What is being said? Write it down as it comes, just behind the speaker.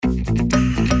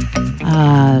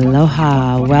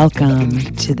Aloha, welcome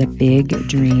to the Big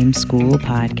Dream School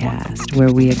podcast,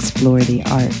 where we explore the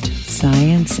art,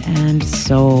 science, and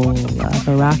soul of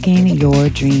rocking your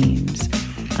dreams.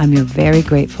 I'm your very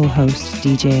grateful host,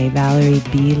 DJ Valerie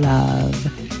B. Love.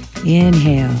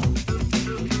 Inhale.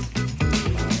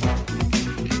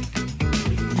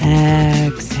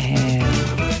 Exhale.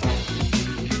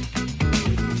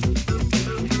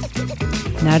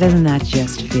 Now, doesn't that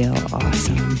just feel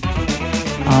awesome?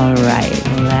 All right,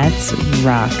 let's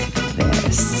rock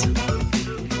this.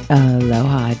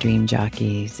 Aloha, dream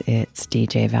jockeys. It's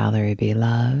DJ Valerie B.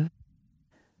 Love.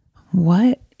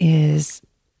 What is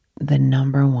the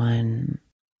number one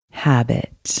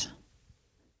habit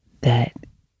that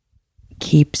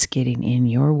keeps getting in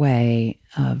your way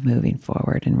of moving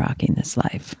forward and rocking this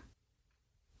life?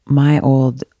 My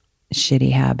old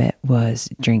shitty habit was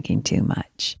drinking too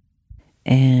much.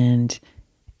 And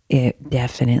it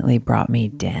definitely brought me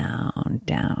down.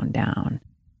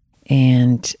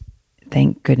 And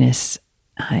thank goodness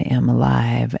I am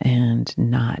alive and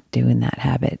not doing that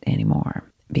habit anymore,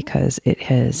 because it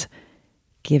has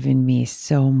given me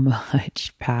so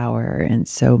much power and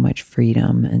so much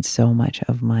freedom and so much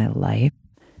of my life,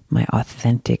 my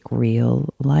authentic,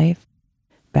 real life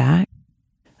back.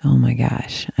 Oh my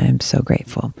gosh, I'm so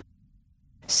grateful.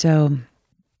 So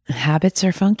habits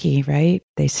are funky, right?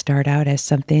 They start out as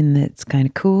something that's kind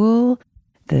of cool,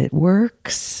 that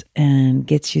works and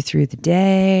gets you through the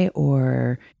day,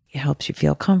 or it helps you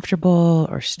feel comfortable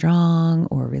or strong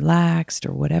or relaxed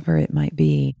or whatever it might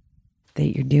be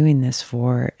that you're doing this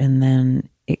for. And then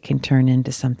it can turn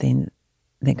into something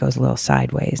that goes a little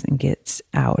sideways and gets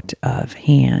out of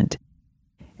hand.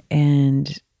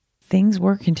 And things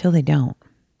work until they don't.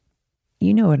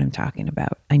 You know what I'm talking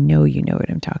about. I know you know what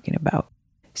I'm talking about.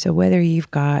 So whether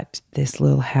you've got this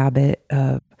little habit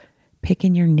of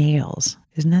picking your nails,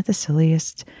 isn't that the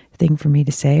silliest thing for me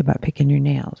to say about picking your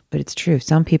nails? But it's true.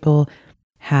 Some people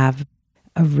have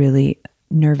a really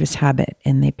nervous habit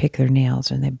and they pick their nails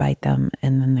and they bite them,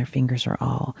 and then their fingers are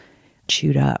all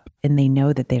chewed up, and they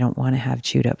know that they don't want to have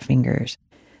chewed up fingers.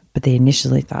 But they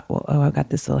initially thought, well, I've got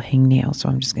this little hangnail, so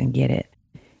I'm just going to get it.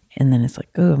 And then it's like,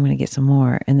 I'm going to get some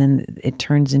more. And then it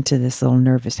turns into this little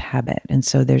nervous habit. And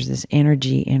so there's this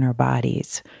energy in our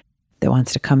bodies that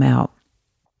wants to come out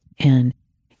and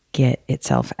get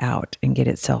itself out and get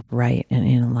itself right and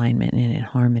in alignment and in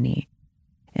harmony.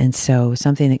 And so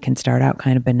something that can start out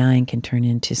kind of benign can turn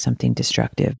into something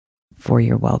destructive for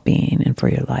your well-being and for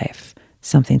your life.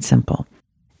 Something simple.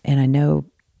 And I know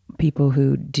people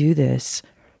who do this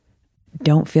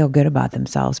don't feel good about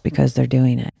themselves because they're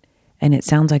doing it. And it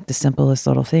sounds like the simplest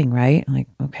little thing, right? Like,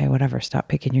 okay, whatever, stop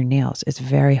picking your nails. It's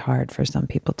very hard for some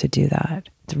people to do that.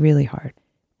 It's really hard.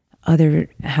 Other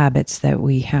habits that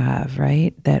we have,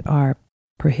 right, that are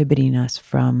prohibiting us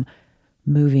from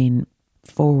moving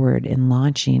forward and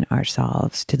launching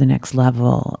ourselves to the next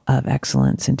level of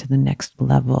excellence and to the next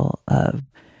level of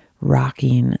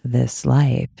rocking this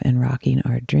life and rocking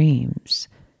our dreams.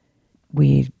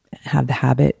 We have the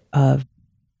habit of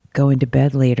going to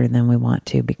bed later than we want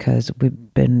to because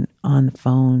we've been on the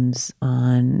phones,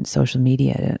 on social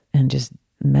media, and just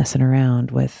messing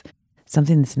around with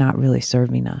something that's not really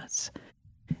serving us.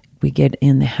 We get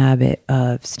in the habit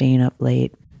of staying up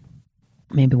late,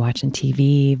 maybe watching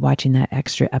TV, watching that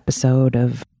extra episode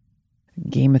of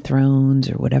Game of Thrones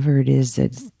or whatever it is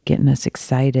that's getting us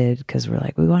excited because we're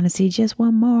like, we want to see just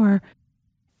one more.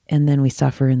 And then we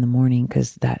suffer in the morning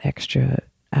because that extra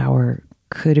hour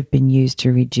could have been used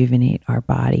to rejuvenate our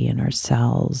body and our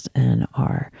cells and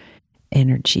our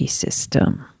energy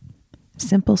system.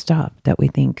 Simple stuff that we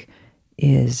think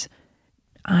is,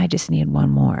 I just need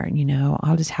one more,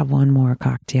 I'll just have one more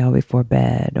cocktail before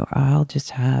bed, or I'll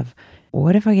just have,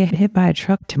 what if I get hit by a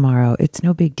truck tomorrow? It's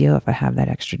no big deal if I have that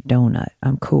extra donut.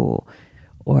 I'm cool.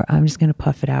 Or I'm just going to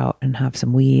puff it out and have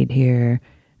some weed here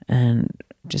and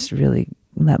just really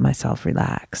let myself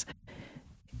relax.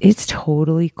 It's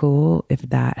totally cool if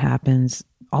that happens,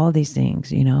 all these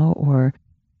things, or,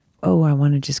 I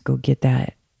want to just go get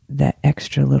that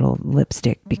extra little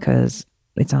lipstick because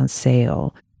it's on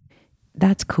sale.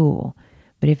 That's cool.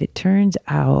 But if it turns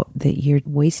out that you're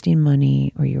wasting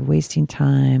money or you're wasting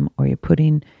time or you're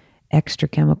putting extra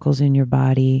chemicals in your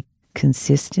body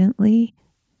consistently,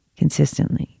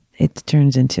 it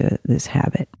turns into this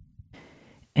habit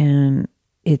and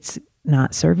it's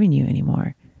not serving you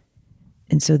anymore.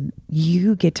 And so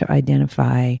you get to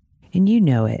identify, and you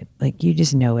know it, like you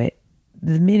just know it.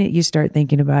 The minute you start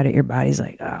thinking about it, your body's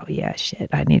like, oh yeah, shit,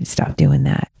 I need to stop doing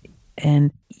that.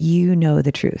 And you know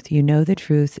the truth. You know the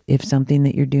truth if something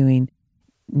that you're doing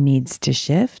needs to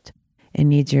shift, and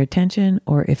needs your attention,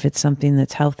 or if it's something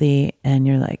that's healthy and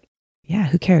you're like, yeah,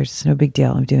 who cares? It's no big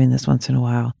deal. I'm doing this once in a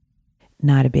while.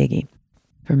 Not a biggie.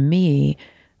 For me,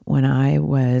 when I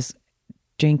was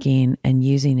drinking and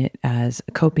using it as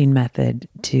a coping method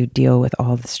to deal with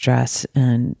all the stress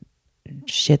and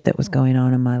shit that was going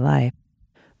on in my life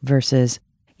versus,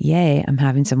 yay, I'm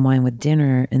having some wine with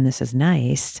dinner and this is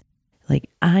nice. Like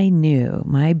I knew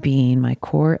my being, my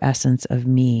core essence of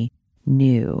me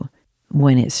knew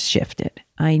when it's shifted.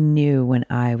 I knew when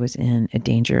I was in a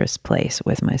dangerous place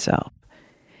with myself.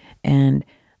 And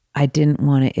I didn't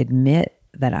want to admit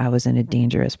that I was in a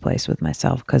dangerous place with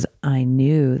myself because I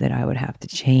knew that I would have to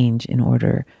change in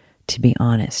order to be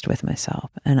honest with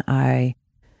myself. And I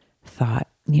thought,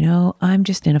 I'm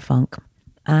just in a funk.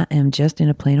 I am just in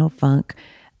a plain old funk.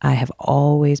 I have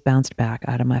always bounced back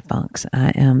out of my funks. I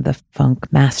am the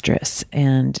funk masteress.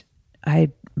 And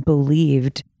I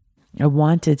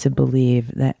wanted to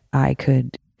believe that I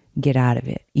could get out of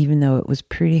it, even though it was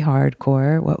pretty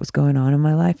hardcore what was going on in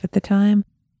my life at the time.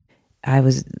 I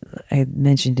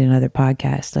mentioned in other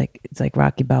podcasts, it's like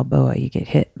Rocky Balboa, you get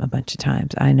hit a bunch of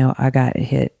times. I know I got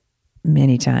hit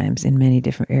many times in many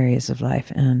different areas of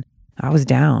life and I was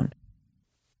down.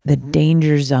 The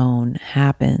danger zone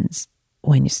happens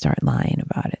when you start lying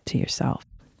about it to yourself.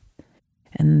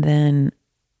 And then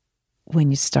when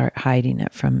you start hiding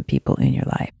it from people in your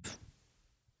life.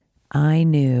 I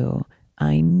knew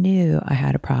I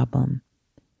had a problem.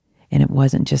 And it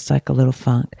wasn't just like a little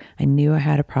funk. I knew I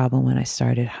had a problem when I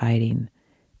started hiding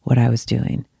what I was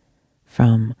doing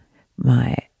from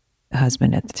my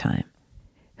husband at the time,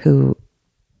 who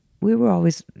we were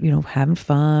always, having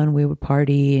fun. We would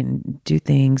party and do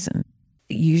things. And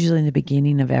usually in the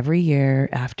beginning of every year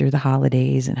after the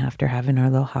holidays and after having our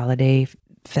little holiday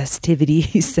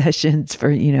festivity sessions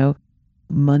for,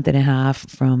 month and a half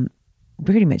from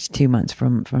pretty much 2 months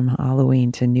from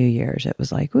Halloween to New Year's. It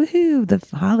was like, woohoo, the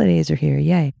holidays are here.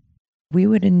 Yay. We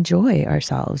would enjoy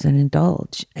ourselves and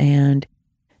indulge. And,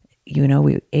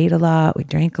 we ate a lot, we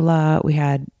drank a lot, we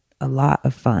had a lot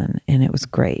of fun and it was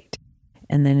great.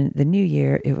 And then the new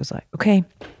year, it was like, okay,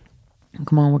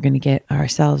 come on, we're going to get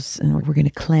ourselves and we're going to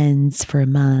cleanse for a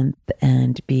month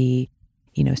and be,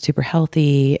 super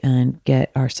healthy and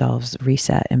get ourselves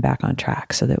reset and back on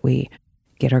track so that we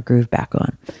get our groove back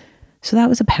on. So that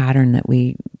was a pattern that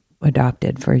we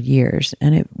adopted for years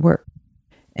and it worked.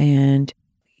 And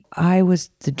I was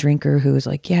the drinker who was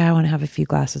like, yeah, I want to have a few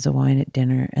glasses of wine at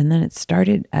dinner. And then it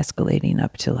started escalating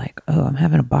up to like, oh, I'm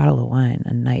having a bottle of wine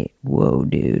a night. Whoa,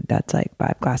 dude, that's like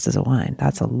 5 glasses of wine.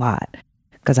 That's a lot.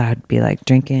 Because I'd be like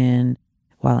drinking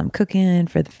while I'm cooking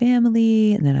for the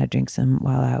family. And then I'd drink some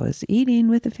while I was eating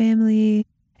with the family.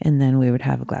 And then we would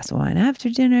have a glass of wine after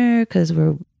dinner because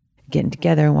we're getting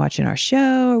together and watching our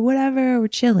show or whatever. We're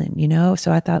chilling,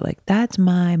 So I thought like, that's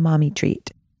my mommy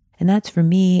treat. And that's for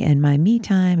me and my me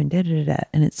time and da-da-da-da.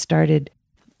 And it started,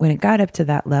 when it got up to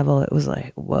that level, it was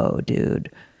like, whoa,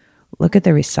 dude, look at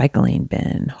the recycling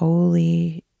bin.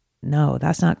 Holy, no,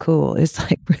 that's not cool. It's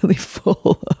like really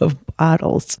full of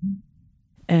bottles.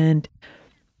 And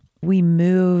when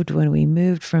we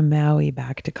moved from Maui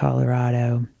back to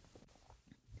Colorado,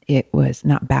 it was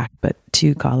not back, but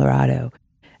to Colorado.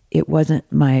 It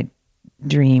wasn't my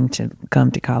dream to come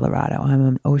to Colorado. I'm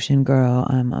an ocean girl.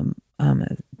 I'm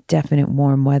a definite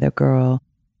warm weather girl.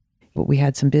 But we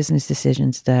had some business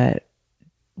decisions that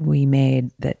we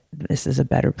made that this is a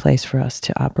better place for us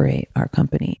to operate our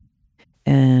company.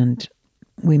 And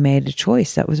we made a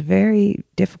choice that was very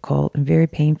difficult and very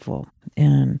painful.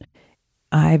 And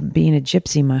I've been a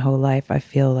gypsy my whole life. I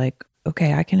feel like,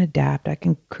 okay, I can adapt, I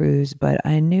can cruise, but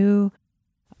I knew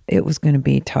it was going to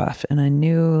be tough. And I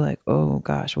knew like, oh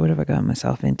gosh, what have I gotten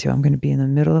myself into? I'm going to be in the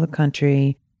middle of the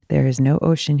country. There is no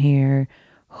ocean here.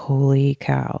 Holy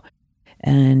cow.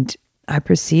 And I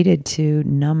proceeded to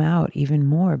numb out even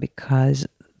more because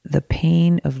the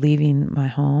pain of leaving my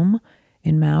home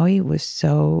in Maui was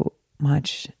so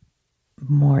much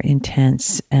more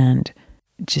intense and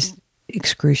just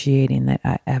excruciating than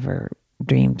I ever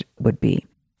dreamed would be.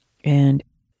 And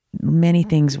many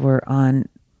things were on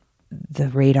the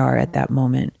radar at that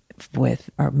moment. With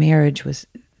our marriage was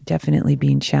definitely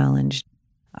being challenged.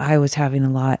 I was having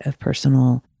a lot of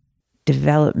personal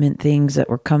development things that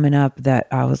were coming up that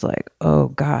I was like, oh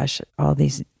gosh, all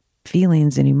these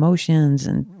feelings and emotions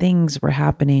and things were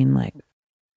happening. Like,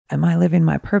 am I living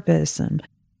my purpose? And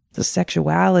the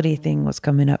sexuality thing was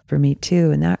coming up for me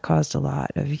too. And that caused a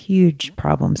lot of huge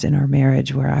problems in our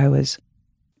marriage where I was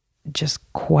just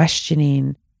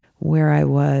questioning where I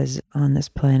was on this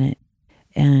planet.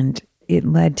 And it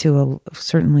led to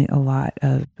certainly a lot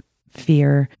of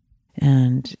fear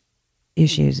and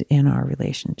issues in our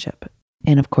relationship.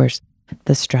 And of course,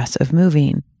 the stress of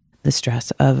moving, the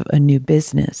stress of a new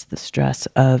business, the stress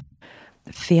of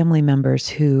family members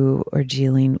who are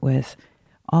dealing with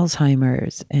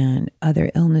Alzheimer's and other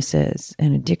illnesses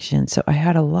and addiction. So I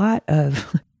had a lot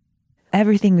of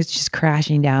everything was just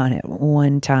crashing down at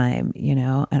one time,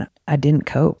 and I didn't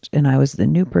cope. And I was the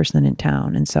new person in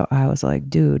town. And so I was like,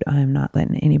 dude, I'm not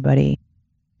letting anybody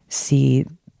see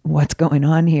what's going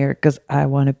on here because I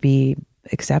want to be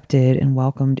accepted and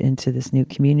welcomed into this new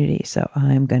community. So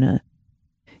I'm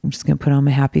just going to put on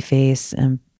my happy face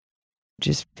and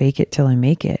just fake it till I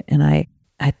make it. And I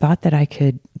thought that I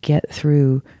could get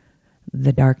through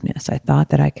the darkness. I thought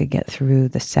that I could get through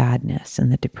the sadness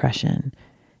and the depression.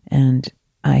 And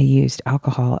I used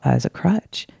alcohol as a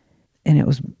crutch. And it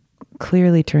was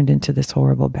clearly turned into this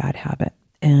horrible bad habit.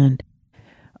 And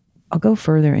I'll go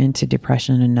further into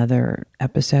depression in another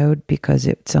episode because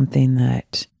it's something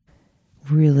that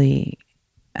really,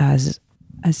 as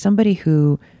somebody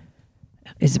who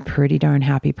is a pretty darn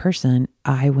happy person,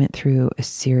 I went through a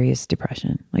serious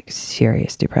depression.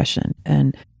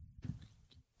 And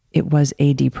it was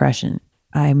a depression.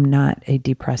 I'm not a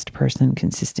depressed person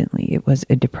consistently. It was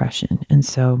a depression. And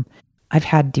so I've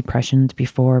had depressions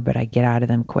before, but I get out of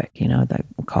them quick, we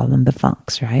call them the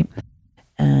funks, right?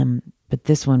 But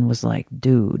this one was like,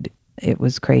 dude, it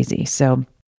was crazy. So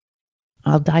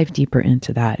I'll dive deeper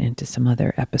into that, into some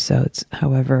other episodes.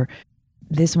 However,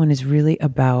 this one is really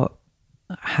about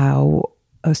how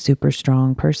a super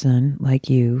strong person like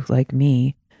you, like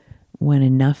me, when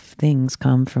enough things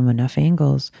come from enough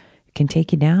angles, can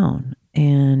take you down.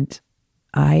 And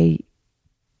I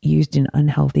used an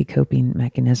unhealthy coping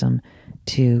mechanism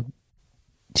to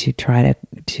try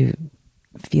to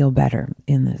feel better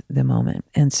in the moment.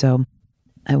 And so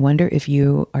I wonder if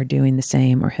you are doing the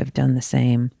same or have done the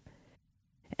same.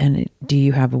 And do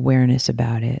you have awareness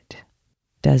about it?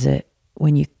 Does it,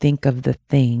 when you think of the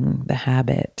thing, the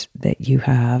habit that you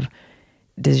have,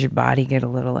 does your body get a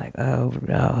little like,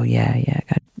 oh yeah,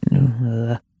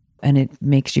 and it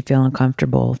makes you feel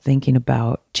uncomfortable thinking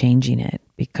about changing it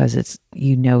because it's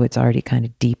already kind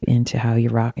of deep into how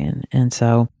you're rocking. And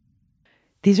so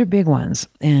these are big ones.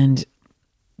 And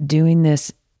doing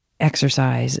this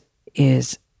exercise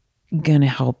is going to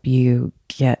help you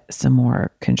get some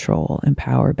more control and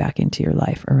power back into your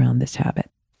life around this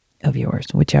habit of yours,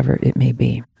 whichever it may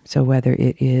be. So whether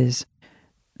it is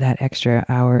that extra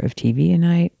hour of TV a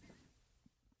night,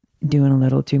 doing a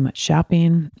little too much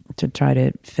shopping to try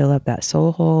to fill up that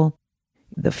soul hole,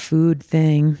 the food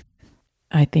thing.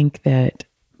 I think that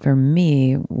for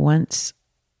me, once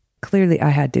clearly I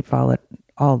had to follow it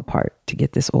all apart to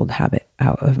get this old habit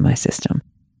out of my system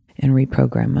and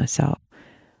reprogram myself.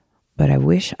 But I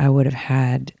wish I would have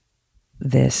had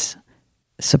this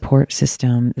support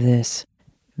system, this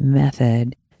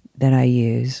method that I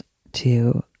use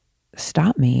to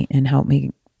stop me and help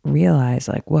me realize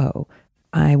like, whoa,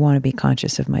 I want to be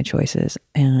conscious of my choices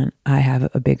and I have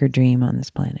a bigger dream on this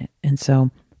planet. And so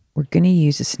we're going to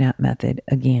use the SNAP method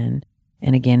again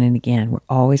and again and again. We're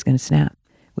always going to snap.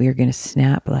 We are going to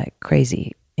snap like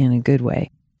crazy in a good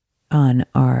way on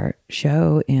our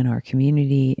show, in our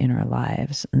community, in our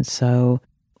lives. And so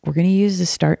we're going to use the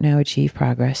Start Now, Achieve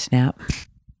Progress SNAP.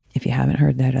 If you haven't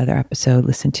heard that other episode,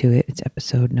 listen to it. It's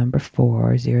episode number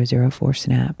 4004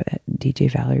 SNAP at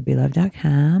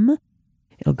djvaleriebeloved.com.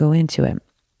 It'll go into it.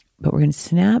 But we're going to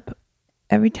snap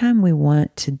every time we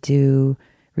want to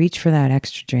reach for that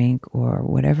extra drink or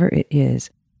whatever it is.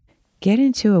 Get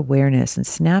into awareness and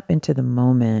snap into the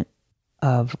moment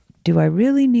of, do I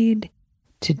really need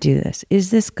to do this? Is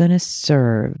this going to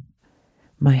serve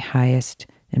my highest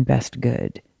and best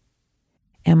good?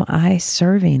 Am I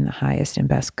serving the highest and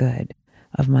best good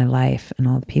of my life and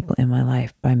all the people in my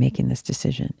life by making this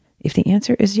decision? If the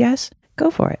answer is yes,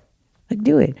 go for it. Like,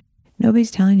 do it.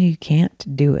 Nobody's telling you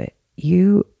can't do it.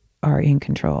 You are in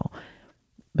control.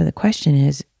 But the question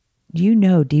is,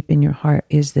 deep in your heart,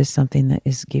 is this something that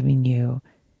is giving you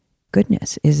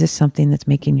goodness? Is this something that's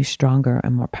making you stronger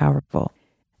and more powerful?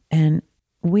 And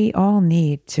we all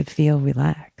need to feel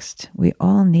relaxed. We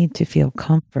all need to feel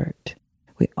comfort.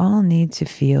 We all need to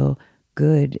feel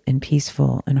good and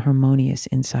peaceful and harmonious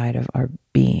inside of our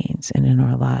beings and in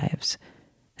our lives.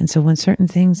 And so when certain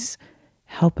things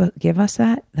give us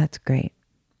that, that's great.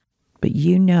 But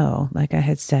like I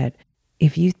had said,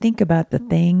 if you think about the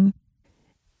thing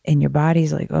and your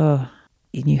body's like, oh,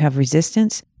 and you have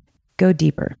resistance, go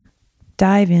deeper.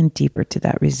 Dive in deeper to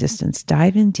that resistance.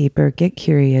 Dive in deeper, get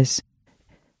curious.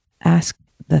 Ask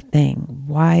the thing,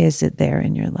 why is it there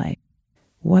in your life?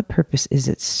 What purpose is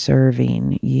it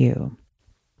serving you?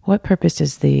 What purpose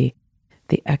is the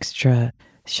the extra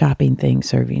shopping thing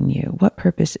serving you? What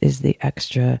purpose is the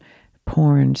extra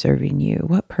porn serving you?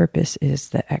 What purpose is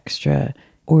the extra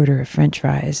order of French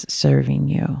fries serving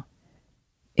you?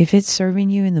 If it's serving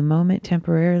you in the moment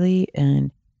temporarily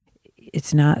and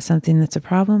it's not something that's a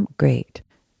problem, great,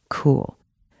 cool.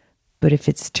 But if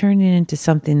it's turning into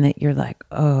something that you're like,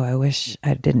 oh, I wish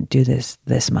I didn't do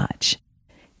this much.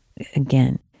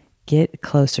 Again, get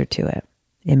closer to it.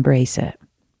 Embrace it.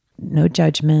 No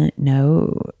judgment,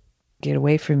 no get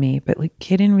away from me, but like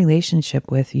get in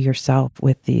relationship with yourself,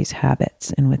 with these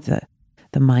habits and with the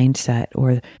mindset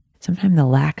or sometimes the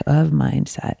lack of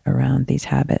mindset around these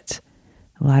habits.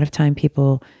 A lot of time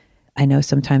people, I know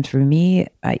sometimes for me,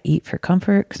 I eat for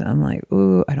comfort because I'm like,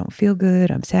 oh, I don't feel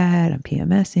good. I'm sad. I'm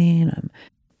PMSing.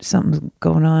 Something's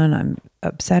going on. I'm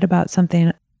upset about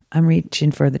something. I'm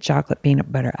reaching for the chocolate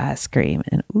peanut butter ice cream.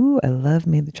 And ooh, I love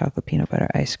me the chocolate peanut butter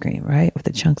ice cream, right? With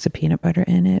the chunks of peanut butter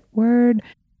in it. Word.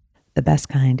 The best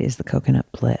kind is the coconut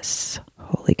bliss.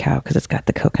 Holy cow, because it's got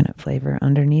the coconut flavor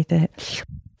underneath it.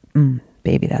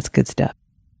 Baby, that's good stuff.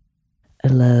 I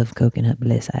love coconut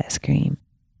bliss ice cream.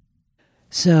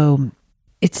 So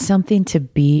it's something to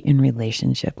be in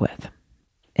relationship with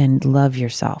and love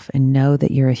yourself and know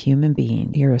that you're a human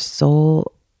being. You're a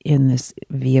soul in this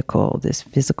vehicle, this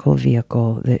physical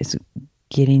vehicle that is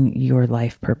getting your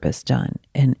life purpose done.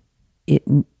 And it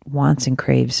wants and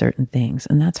craves certain things,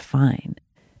 and that's fine.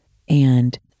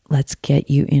 And let's get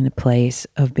you in a place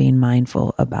of being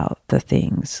mindful about the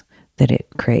things that it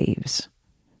craves.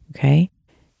 Okay?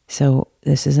 So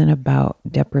this isn't about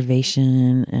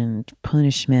deprivation and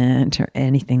punishment or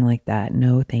anything like that.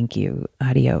 No, thank you.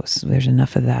 Adios. There's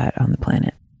enough of that on the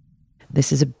planet.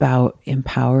 This is about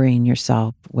empowering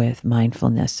yourself with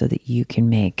mindfulness so that you can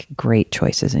make great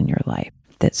choices in your life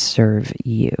that serve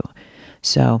you.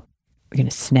 So you're going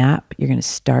to snap. You're going to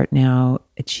start now,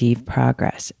 achieve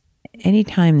progress.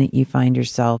 Anytime that you find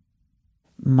yourself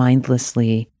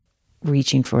mindlessly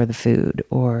reaching for the food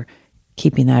or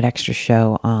keeping that extra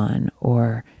show on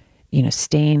or,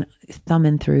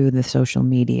 thumbing through the social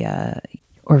media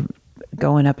or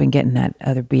going up and getting that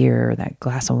other beer or that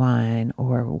glass of wine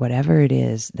or whatever it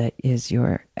is that is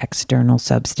your external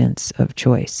substance of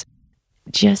choice,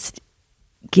 just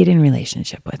get in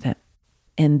relationship with it.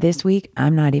 And this week,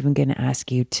 I'm not even going to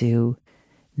ask you to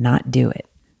not do it.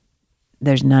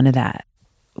 There's none of that.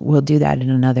 We'll do that in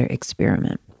another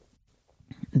experiment.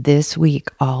 This week,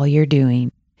 all you're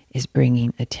doing is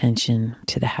bringing attention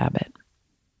to the habit.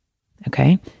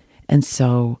 Okay? And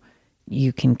so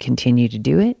you can continue to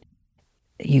do it.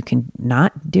 You can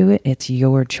not do it. It's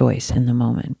your choice in the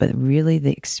moment. But really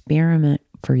the experiment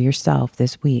for yourself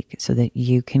this week so that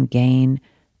you can gain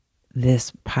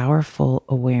this powerful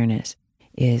awareness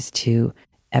is to,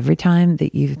 every time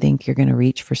that you think you're going to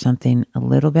reach for something a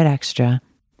little bit extra,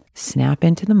 snap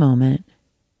into the moment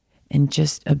and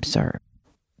just observe.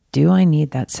 Do I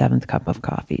need that 7th cup of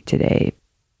coffee today?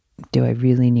 Do I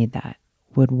really need that?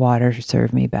 Would water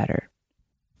serve me better?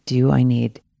 Do I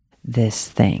need this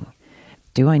thing?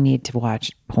 Do I need to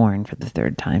watch porn for the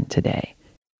 3rd time today?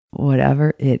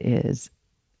 Whatever it is.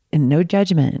 And no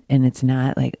judgment. And it's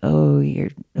not like, oh,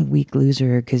 you're a weak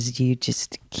loser because you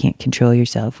just can't control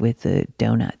yourself with the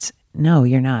donuts. No,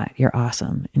 you're not. You're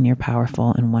awesome and you're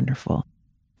powerful and wonderful.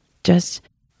 Just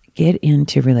get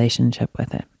into relationship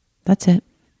with it. That's it.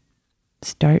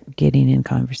 Start getting in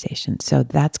conversation. So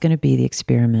that's going to be the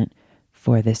experiment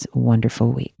for this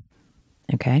wonderful week.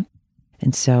 Okay?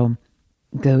 And so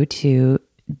go to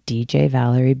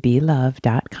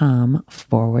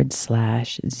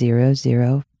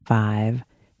djvaleriebelove.com/005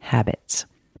 habits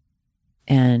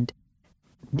and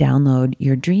download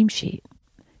your dream sheet.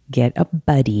 Get a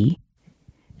buddy.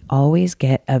 Always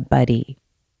get a buddy.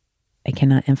 I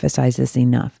cannot emphasize this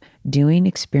enough. Doing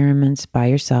experiments by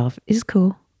yourself is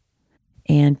cool.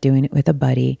 And doing it with a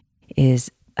buddy is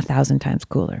 1,000 times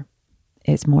cooler.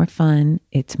 It's more fun.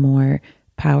 It's more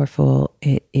powerful.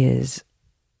 It is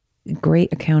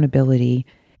great accountability.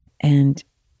 And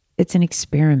it's an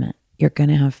experiment. You're going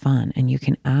to have fun. And you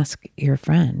can ask your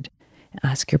friend,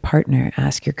 ask your partner,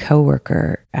 ask your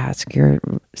coworker, ask your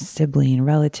sibling,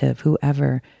 relative,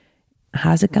 whoever.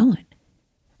 How's it going?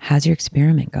 How's your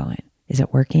experiment going? Is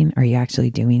it working? Are you actually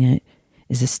doing it?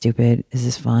 Is this stupid? Is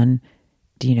this fun?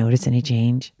 Do you notice any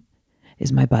change?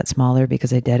 Is my butt smaller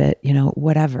because I did it?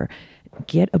 Whatever.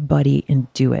 Get a buddy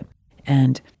and do it.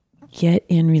 And get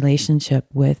in relationship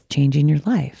with changing your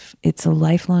life. It's a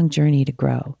lifelong journey to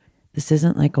grow. This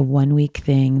isn't like a 1-week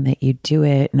thing that you do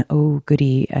it and, oh,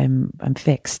 goody, I'm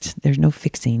fixed. There's no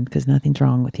fixing because nothing's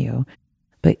wrong with you.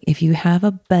 But if you have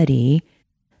a buddy,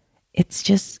 it's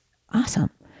just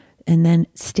awesome. And then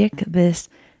stick this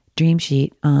dream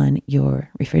sheet on your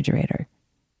refrigerator.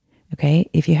 Okay.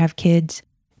 If you have kids,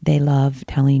 they love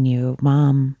telling you,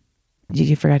 Mom,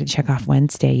 you forgot to check off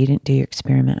Wednesday. You didn't do your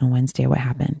experiment on Wednesday. What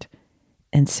happened?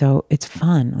 And so it's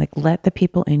fun. Like, let the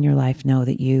people in your life know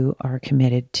that you are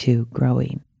committed to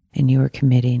growing and you are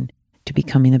committing to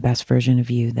becoming the best version of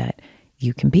you that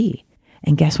you can be.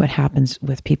 And guess what happens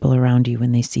with people around you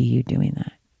when they see you doing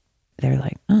that? They're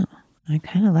like, oh, I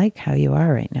kind of like how you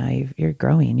are right now. You're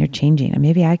growing, you're changing. And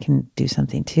maybe I can do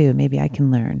something too. Maybe I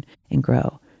can learn and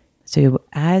grow. So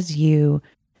as you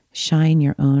shine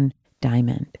your own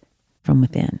diamond from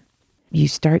within, you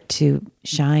start to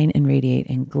shine and radiate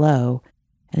and glow.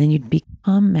 And then you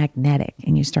become magnetic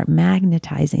and you start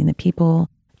magnetizing the people,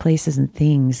 places, and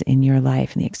things in your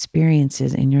life and the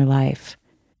experiences in your life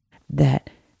that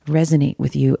resonate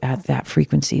with you at that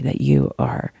frequency that you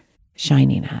are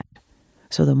shining at.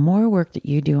 So the more work that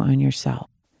you do on yourself,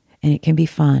 and it can be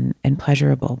fun and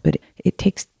pleasurable, but it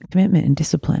takes commitment and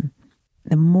discipline.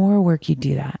 The more work you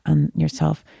do that on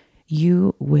yourself,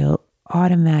 you will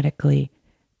automatically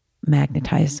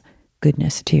magnetize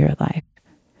goodness to your life.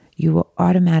 You will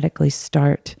automatically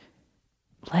start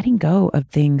letting go of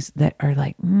things that are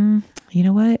like, you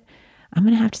know what? I'm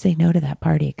going to have to say no to that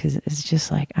party because it's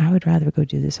just like, I would rather go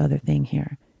do this other thing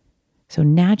here. So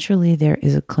naturally, there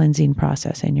is a cleansing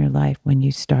process in your life when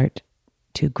you start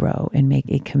to grow and make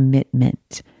a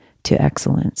commitment to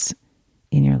excellence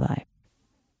in your life.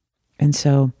 And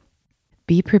so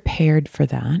be prepared for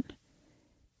that.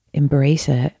 Embrace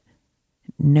it.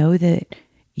 Know that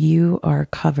you are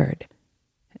covered.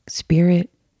 Spirit,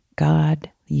 God,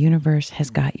 the universe has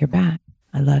got your back.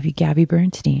 I love you, Gabby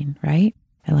Bernstein, right?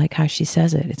 I like how she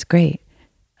says it. It's great.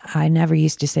 I never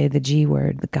used to say the G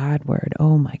word, the God word.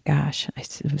 Oh my gosh.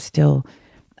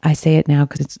 I say it now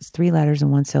because it's 3 letters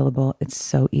and 1 syllable. It's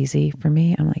so easy for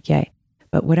me. I'm like, yay.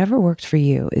 But whatever works for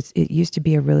you, it used to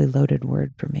be a really loaded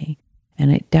word for me.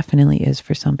 And it definitely is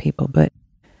for some people. But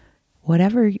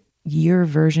whatever your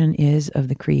version is of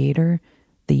the creator,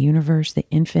 the universe, the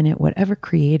infinite, whatever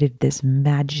created this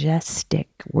majestic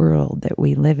world that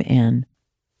we live in,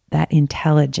 that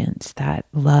intelligence, that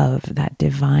love, that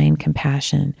divine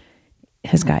compassion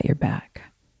has got your back.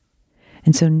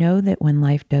 And so know that when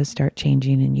life does start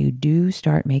changing and you do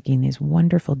start making these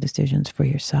wonderful decisions for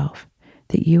yourself,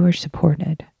 that you are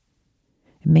supported.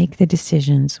 Make the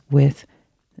decisions with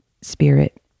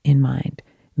spirit in mind.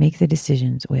 Make the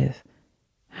decisions with,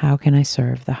 how can I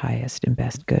serve the highest and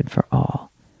best good for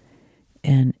all?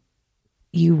 And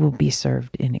you will be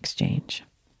served in exchange.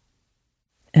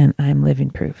 And I'm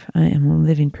living proof. I am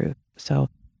living proof. So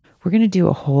we're going to do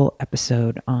a whole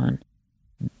episode on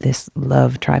this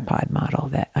love tripod model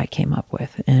that I came up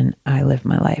with. And I live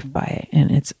my life by it.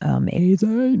 And it's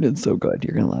amazing. It's so good.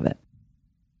 You're going to love it.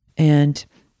 And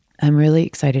I'm really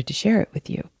excited to share it with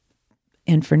you.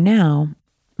 And for now,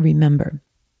 remember,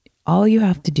 all you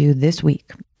have to do this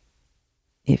week,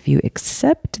 if you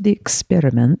accept the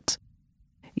experiment,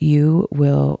 you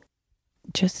will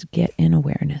just get in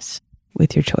awareness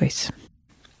with your choice.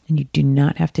 And you do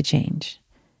not have to change.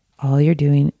 All you're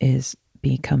doing is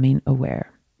becoming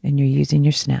aware. And you're using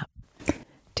your snap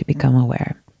to become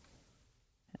aware.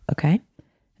 Okay?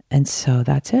 And so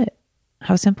that's it.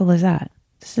 How simple is that?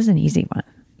 This is an easy one.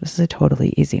 This is a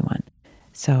totally easy one.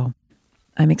 So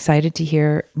I'm excited to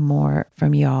hear more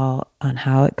from y'all on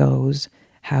how it goes,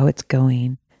 how it's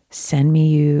going. Send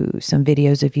me some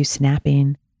videos of you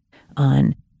snapping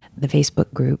on the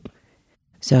Facebook group.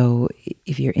 So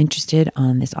if you're interested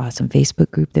on this awesome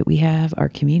Facebook group that we have, our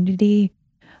community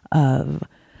of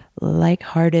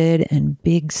like-hearted and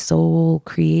big soul,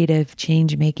 creative,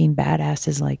 change-making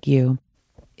badasses like you,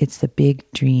 it's the Big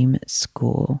Dream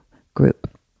School group.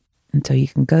 And so you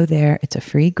can go there. It's a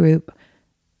free group.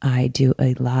 I do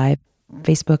a live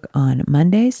Facebook on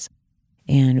Mondays,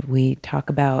 and we talk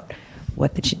about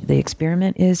what the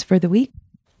experiment is for the week.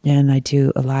 And I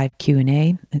do a live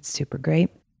Q&A. It's super great.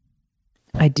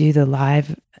 I do the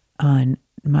live on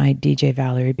my DJ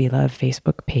Valerie B. Love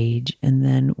Facebook page, and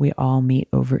then we all meet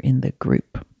over in the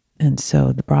group. And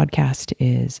so the broadcast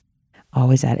is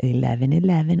always at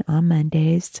 11:11 on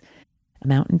Mondays,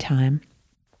 Mountain Time.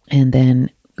 And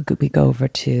then we go over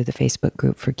to the Facebook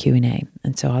group for Q&A.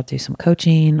 And so I'll do some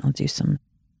coaching, I'll do some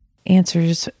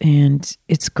answers, and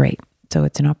it's great. So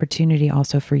it's an opportunity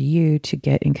also for you to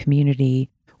get in community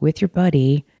with your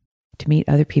buddy, to meet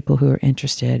other people who are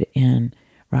interested in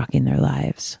rocking their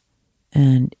lives.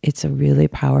 And it's a really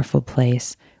powerful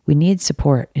place. We need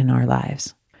support in our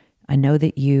lives. I know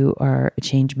that you are a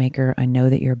change maker. I know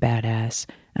that you're a badass.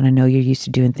 And I know you're used to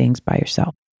doing things by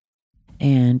yourself.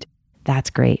 And that's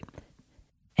great.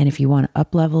 And if you want to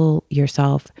up-level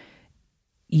yourself,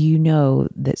 you know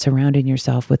that surrounding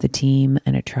yourself with a team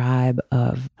and a tribe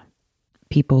of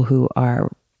people who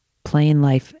are playing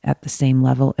life at the same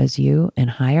level as you and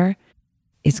higher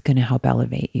is going to help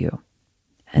elevate you.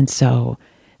 And so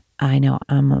I know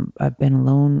I've been a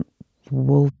lone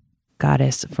wolf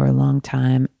goddess for a long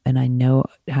time, and I know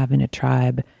having a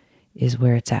tribe is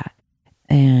where it's at.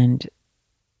 And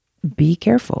be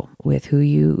careful with who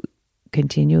you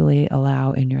continually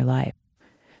allow in your life.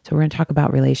 So we're going to talk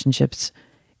about relationships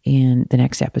in the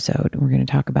next episode. We're going to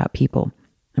talk about people,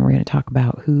 and we're going to talk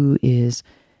about who is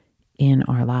in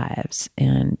our lives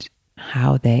and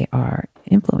how they are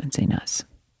influencing us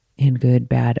in good,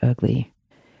 bad, ugly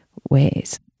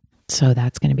ways. So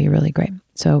that's going to be really great.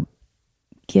 So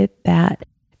get that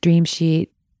dream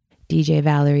sheet,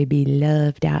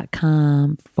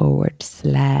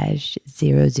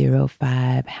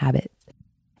 djvaleriebeloved.com/005 habits.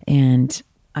 And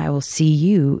I will see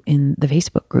you in the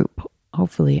Facebook group,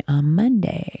 hopefully on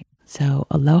Monday. So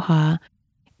aloha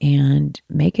and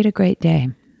make it a great day.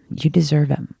 You deserve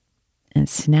it. And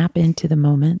snap into the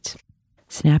moment,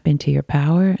 snap into your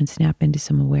power, and snap into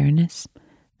some awareness.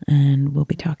 And we'll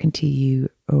be talking to you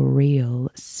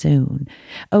real soon.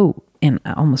 Oh, and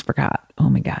I almost forgot. Oh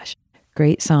my gosh.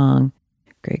 Great song.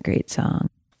 Great song.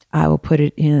 I will put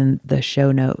it in the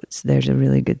show notes. There's a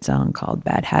really good song called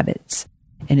Bad Habits.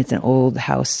 And it's an old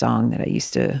house song that I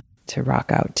used to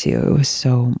rock out to. It was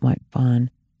so much fun.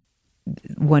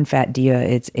 One Fat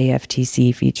Diva, it's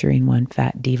AFTC featuring One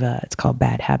Fat Diva. It's called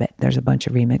Bad Habit. There's a bunch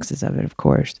of remixes of it, of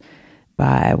course,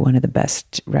 by one of the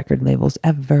best record labels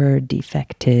ever,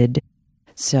 Defected.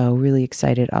 So really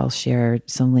excited. I'll share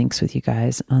some links with you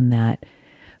guys on that.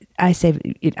 I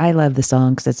love the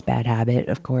song because it's Bad Habit,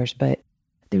 of course, but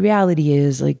the reality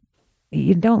is, like,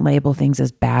 you don't label things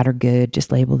as bad or good.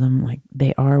 Just label them like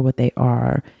they are what they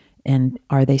are. And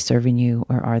are they serving you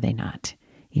or are they not?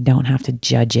 You don't have to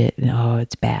judge it. Oh,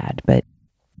 it's bad. But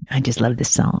I just love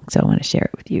this song, so I want to share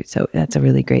it with you. So that's a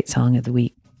really great song of the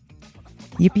week.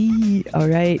 Yippee. All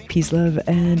right. Peace, love,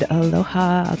 and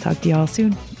aloha. I'll talk to you all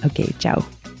soon. Okay. Ciao.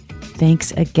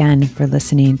 Thanks again for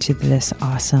listening to this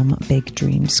awesome Big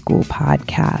Dream School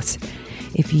podcast.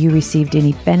 If you received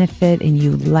any benefit and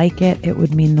you like it, it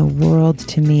would mean the world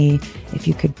to me if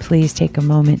you could please take a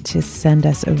moment to send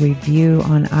us a review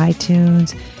on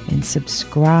iTunes and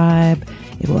subscribe.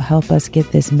 It will help us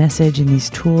get this message and these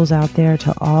tools out there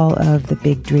to all of the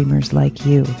big dreamers like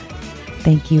you.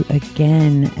 Thank you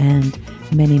again, and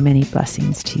many, many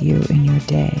blessings to you in your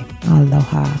day.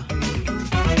 Aloha.